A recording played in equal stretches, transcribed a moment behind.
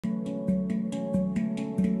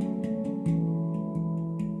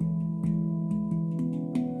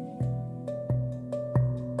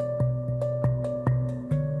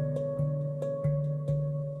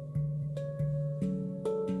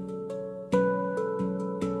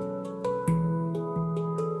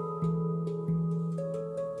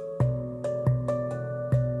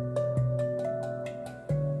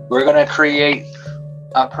We're going to create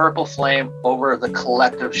a purple flame over the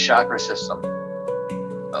collective chakra system,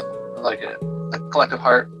 like a collective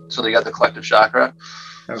heart. So they got the collective chakra.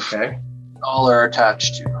 Okay. All are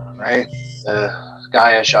attached to, right?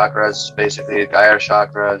 Gaia chakras, basically Gaia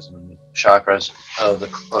chakras and chakras of the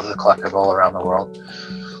collective all around the world.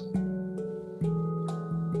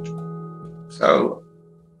 So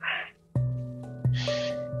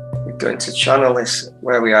we're going to channel this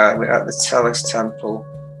where we are. We're at the Tellus Temple.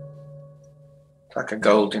 It's like a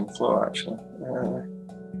golden floor, actually.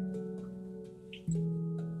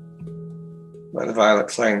 Where the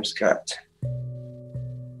violet flames kept.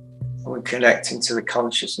 And we're connecting to the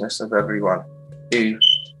consciousness of everyone who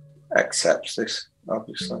accepts this,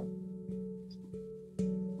 obviously.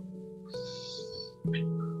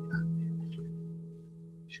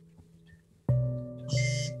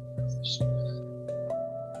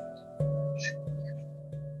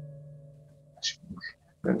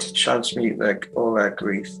 And to transmute all their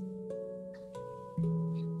grief.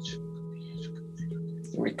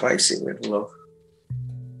 Replace it with love.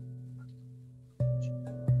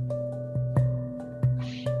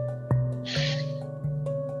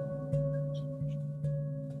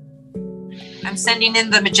 I'm sending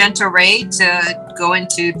in the magenta ray to go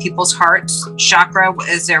into people's hearts chakra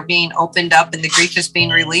as they're being opened up and the grief is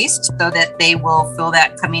being released, so that they will feel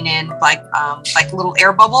that coming in like little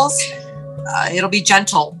air bubbles. It'll be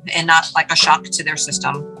gentle and not like a shock to their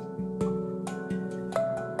system.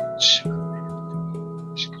 Just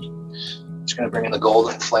going to bring in the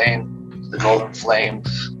golden flame. The golden flame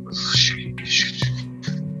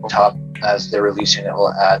top, as they're releasing it,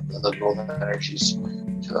 will add the golden energies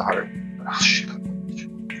to the heart.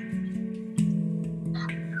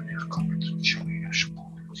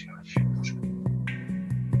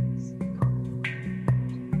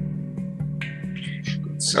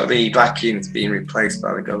 So the vacuum is being replaced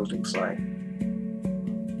by the golden flame.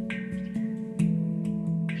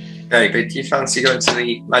 David, do you fancy going to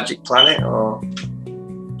the magic planet, or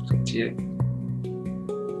it's up to you?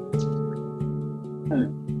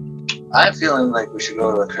 I'm feeling like we should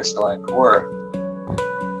go to the crystalline core.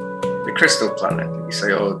 The crystal planet, did you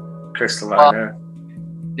say, or crystalline Earth?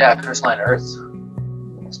 Yeah, crystalline Earth.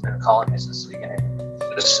 It's been calling me since the beginning.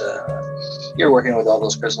 You're working with all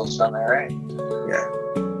those crystals down there, right? Yeah.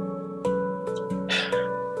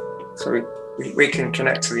 So we can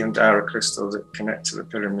connect to the Undara crystals that connect to the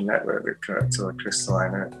pyramid network that connect to the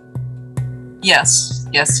crystalline Earth. Yes,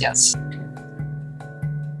 yes, yes.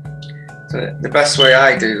 So the best way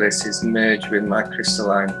I do this is merge with my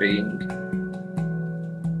crystalline being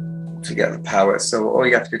to get the power. So all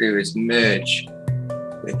you have to do is merge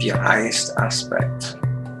with your highest aspect.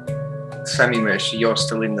 Semi-merge, so you're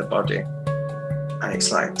still in the body. And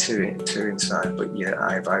it's like two inside, but you're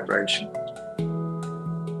high vibration.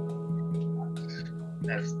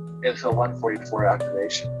 It's a 144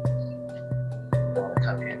 activation. They want to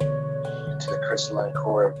come in into the crystalline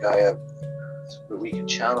core of Gaia, so that we can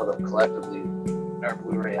channel them collectively in our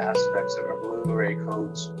Blu-ray aspects of our Blu-ray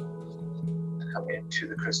codes to come into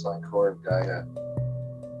the crystalline core of Gaia.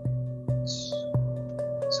 It's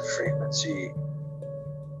a frequency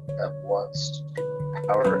that wants to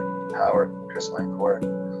power the crystalline core.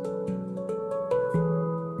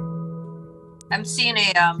 I'm seeing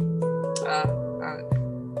a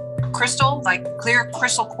crystal, like clear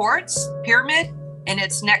crystal quartz pyramid, and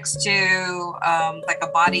it's next to like a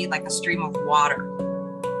body, like a stream of water.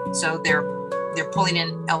 So they're pulling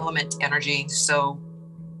in element energy. So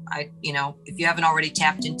if you haven't already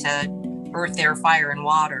tapped into earth, air, fire, and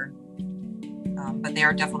water, but they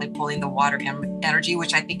are definitely pulling the water energy,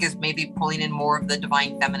 which I think is maybe pulling in more of the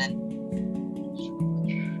divine feminine.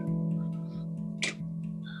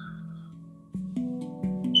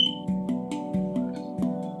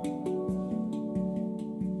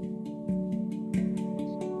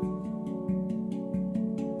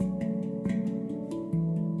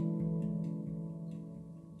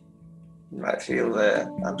 You might feel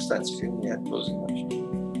I'm starting to feel my head buzzing actually.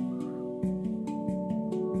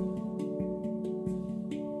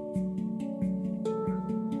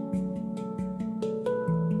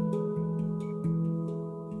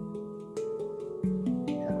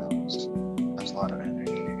 That's a lot of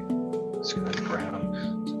energy. It's good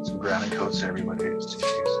ground. Some grounding codes to everybody who's too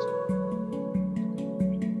used.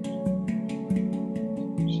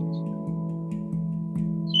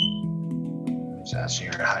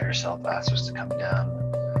 Asking your higher self asks us to come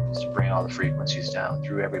down, just to bring all the frequencies down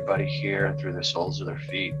through everybody here, through the soles of their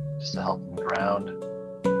feet, just to help them ground.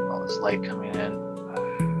 All this light coming in.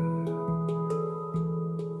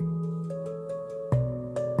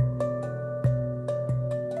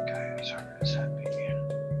 Gaia's heart is happy.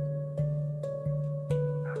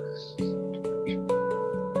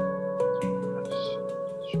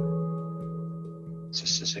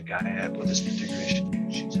 Goddess of Gaia, Buddhist integration.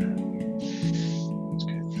 She's it's good.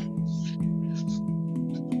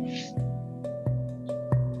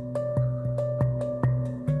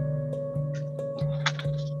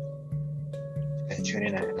 And tune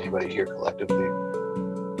in at anybody here collectively,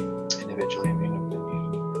 individually,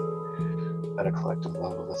 at a collective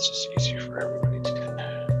level. That's just easier for everybody to do.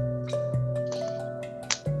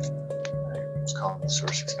 Let's call them the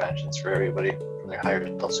source expansions for everybody from their higher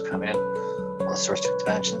selves to come in. All the source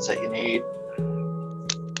expansions that you need.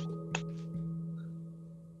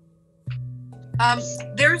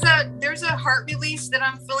 There's a heart release that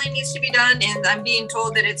I'm feeling needs to be done, and I'm being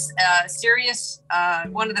told that it's serious,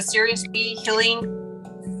 one of the serious B healing.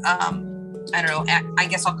 I don't know. I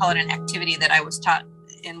guess I'll call it an activity that I was taught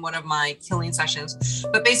in one of my healing sessions.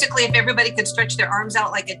 But basically, if everybody could stretch their arms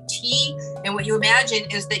out like a T, and what you imagine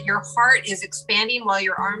is that your heart is expanding while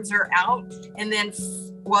your arms are out, and then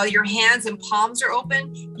while your hands and palms are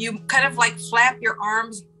open, you kind of like flap your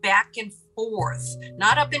arms back and forth,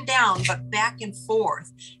 not up and down, but back and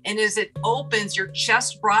forth. And as it opens, your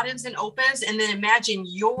chest broadens and opens, and then imagine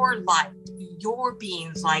your light, your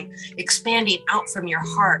being's light expanding out from your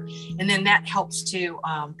heart. And then that helps to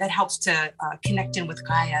connect in with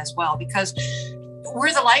Gaia as well, because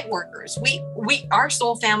we're the light workers. Our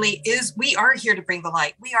soul family we are here to bring the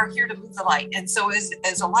light. We are here to move the light. And so as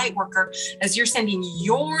a light worker, as you're sending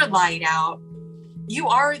your light out, you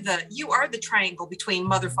are the triangle between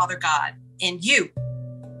Mother, Father, God, and you.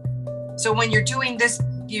 So when you're doing this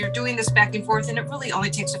back and forth, and it really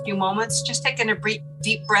only takes a few moments, just taking a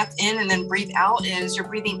deep breath in and then breathe out. And as you're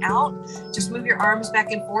breathing out, just move your arms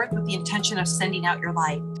back and forth with the intention of sending out your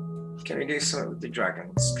light. Can we do something with the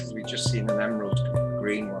dragons? Because we just seen an emerald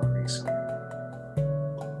green one recently.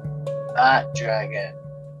 That dragon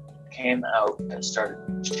came out and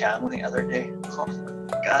started channeling the other day. Oh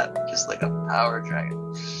my God, just like a power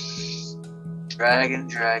dragon. Dragon.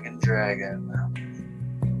 I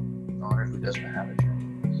wonder who doesn't have a dragon.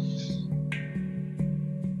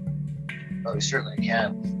 Well, we certainly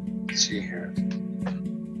can. Let's see here.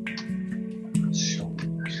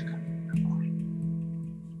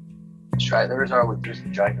 Let's try. There's some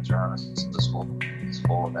dragons around us. This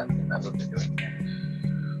whole event that we've been doing here.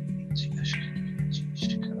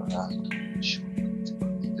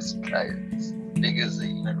 This guy is big as the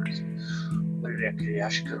universe.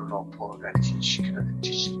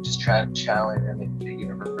 Just trying to challenge the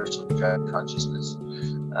universal consciousness.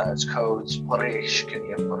 Its codes.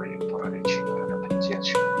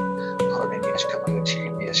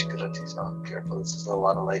 Careful, this is a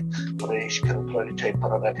lot of light. Just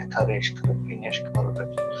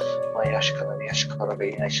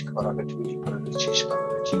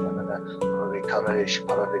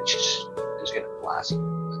gonna blast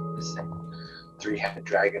this thing. Three-headed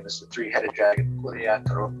dragon. This is the three-headed dragon.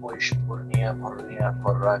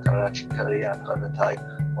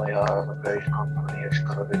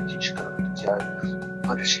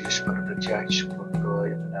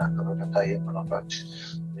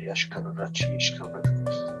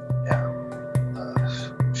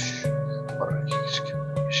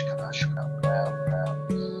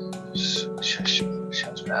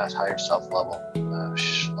 Higher self level.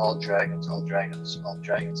 All dragons to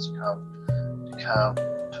come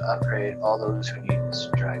to upgrade all those who need this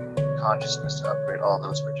dragon consciousness, to upgrade all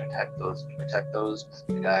those, to protect those,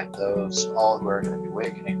 to guide those, all who are going to be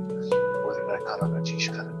awakening. They'll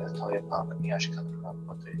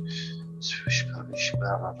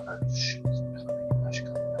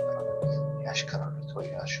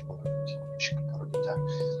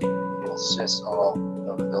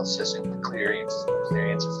assist in the clearances. The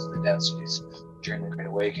clearances is the densities during the Great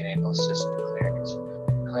Awakening. They'll assist in the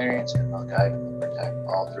clearance, and they'll guide and protect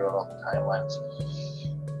all throughout all the timelines.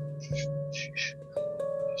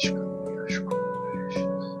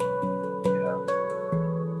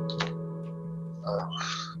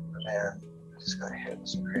 Man, I just got hit with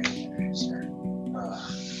some crazy news there.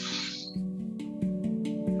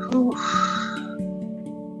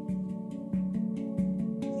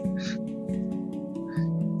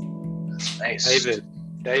 Nice.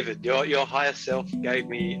 David, your higher self gave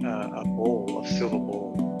me a ball, a silver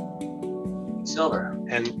ball. Silver.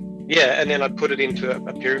 And then I put it into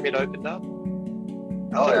a pyramid opened up.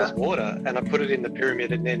 It was water, and I put it in the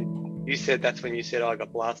pyramid, and then you said that's when you said I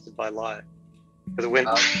got blasted by light. Because it went.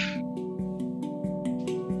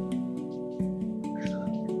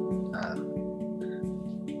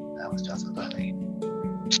 That was definitely.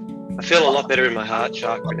 I feel a lot better in my heart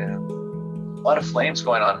chakra now. A lot of flames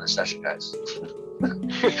going on in this session, guys.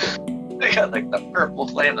 They got like the purple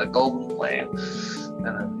flame, the golden flame, and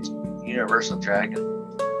then these universal dragon.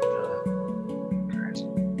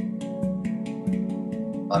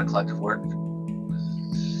 lot of collective work.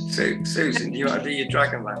 So, Susan, do you want to do your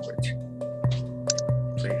dragon language,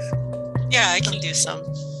 please? Yeah, I can do some.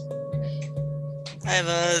 I have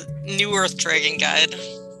a New Earth Dragon guide.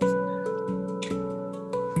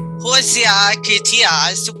 Hozia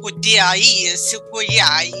kitia sukudiai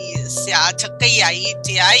sukuyai siatakayai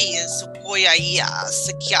tiai sukoyai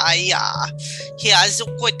sikyaya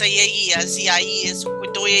hiazukoyai ziai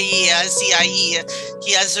sukoyai ziai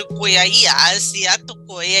hiazukoyai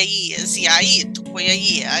siatokoyai ziai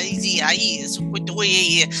tokoyai ziai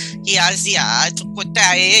sukoyai hiazia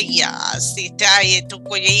tokoyai sitai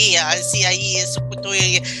tokoyai ziai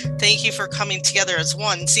sukoyai. Thank you for coming together as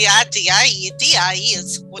one.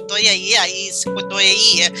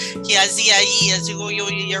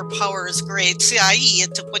 Your power is great. Shine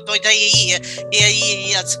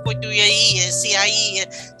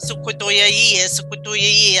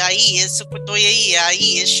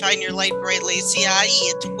your light brightly.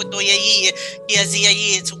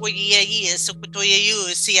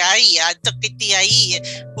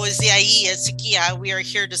 We are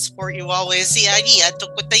here to support you always.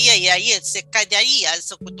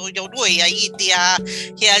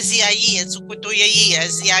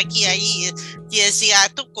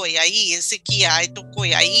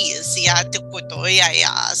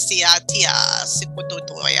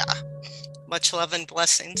 Much love and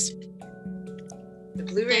blessings.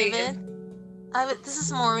 David, this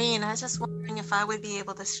is Maureen. I was just wondering if I would be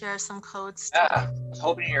able to share some codes. Yeah, I was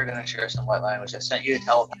hoping you were going to share some white language. I sent you a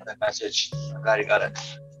telepathic message. I'm glad you got it.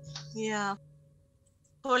 Yeah.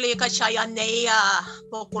 Holy Kashayanea,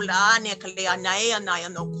 Pokulane, Kaleanea,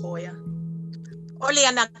 Nayanokoya. Holy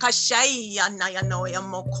Anakashaya, Nayanoya,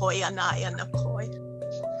 Mokoya, Nayanakoya.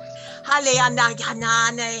 Haleana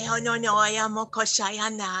Yanane, Hononoya,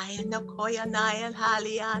 Mokoshayana, Nokoya, Nayan,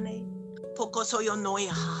 Haliane,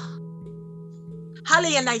 Pokosoyonoya.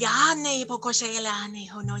 Haleana Yane, Pokoshelane,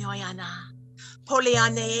 Honoyana.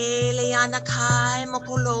 Poliane, Leana Kai,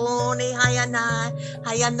 Mopolone, Hayana,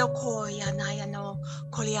 Hayano Koya, Nayano,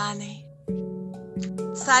 Koliane.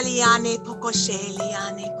 Saliane,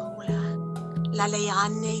 Pokosheliane, Pola.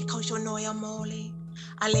 Laleane, Koshonoya Mole.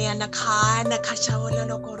 Aleana Kai, Nakashaola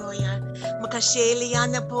no Koroya.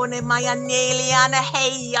 Makasheliana Pone, Mayaneliana,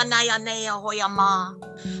 Hey, Anayanea, Hoyama,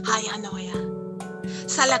 Hayanoya.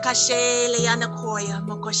 Salakasheliana Koya,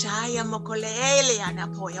 Mokoshaya, Mokoleliana,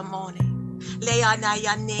 Poyamone. Leana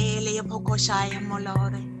Yane, Lea Pokoshaya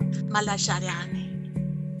Molore, Malashariane,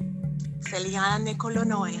 Celiane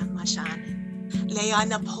Colonoya Mashane,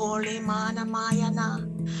 Leana Poli Mana Mayana,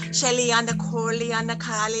 Sheliana Coliana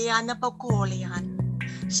Kaliana Pocolian,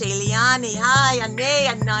 Sheliane,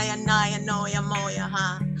 Hayane, Naya Naya Noya Moya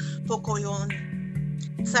Ha, Pocoyon,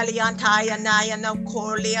 Saliantaya Naya no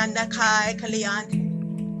Coliana Kai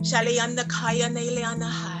Kalian, Shaliana Kaya Neliana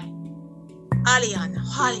Hai, Aliana,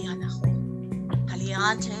 Haliana.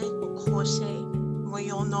 Aliante, Ukose,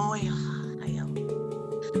 Moyonoya, Hayo.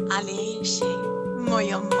 Alishe,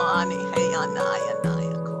 Moyamani, Hayanaya,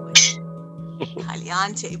 Naya, Koi.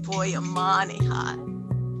 Aliante, Boyamani, Hai.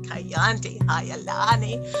 Kayante,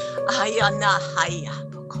 Hayalani, Hayana, Haya.